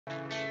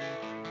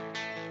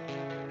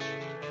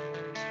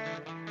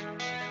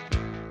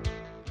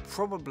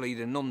Probably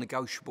the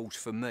non-negotiables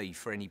for me,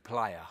 for any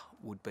player,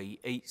 would be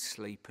eat,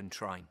 sleep and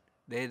train.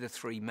 They're the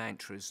three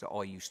mantras that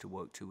I used to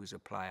work to as a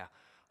player.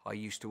 I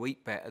used to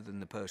eat better than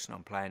the person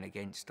I'm playing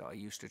against, I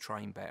used to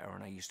train better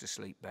and I used to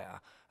sleep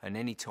better. And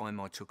any time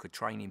I took a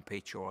training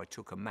pitch or I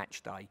took a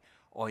match day,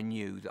 I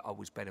knew that I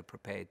was better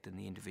prepared than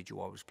the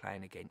individual I was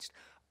playing against.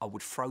 I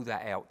would throw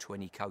that out to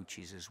any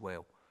coaches as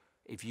well.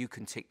 If you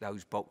can tick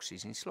those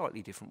boxes in a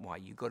slightly different way,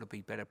 you've got to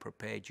be better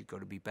prepared, you've got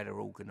to be better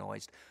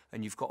organised,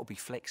 and you've got to be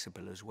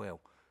flexible as well.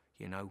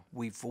 You know,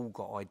 we've all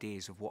got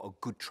ideas of what a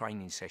good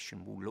training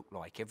session will look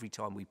like. Every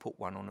time we put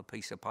one on a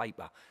piece of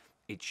paper,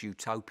 it's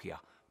utopia,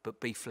 but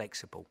be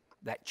flexible.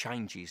 That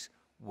changes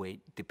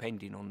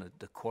depending on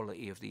the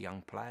quality of the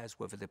young players,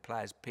 whether the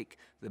players pick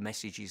the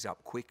messages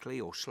up quickly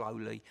or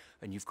slowly,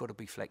 and you've got to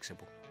be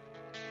flexible.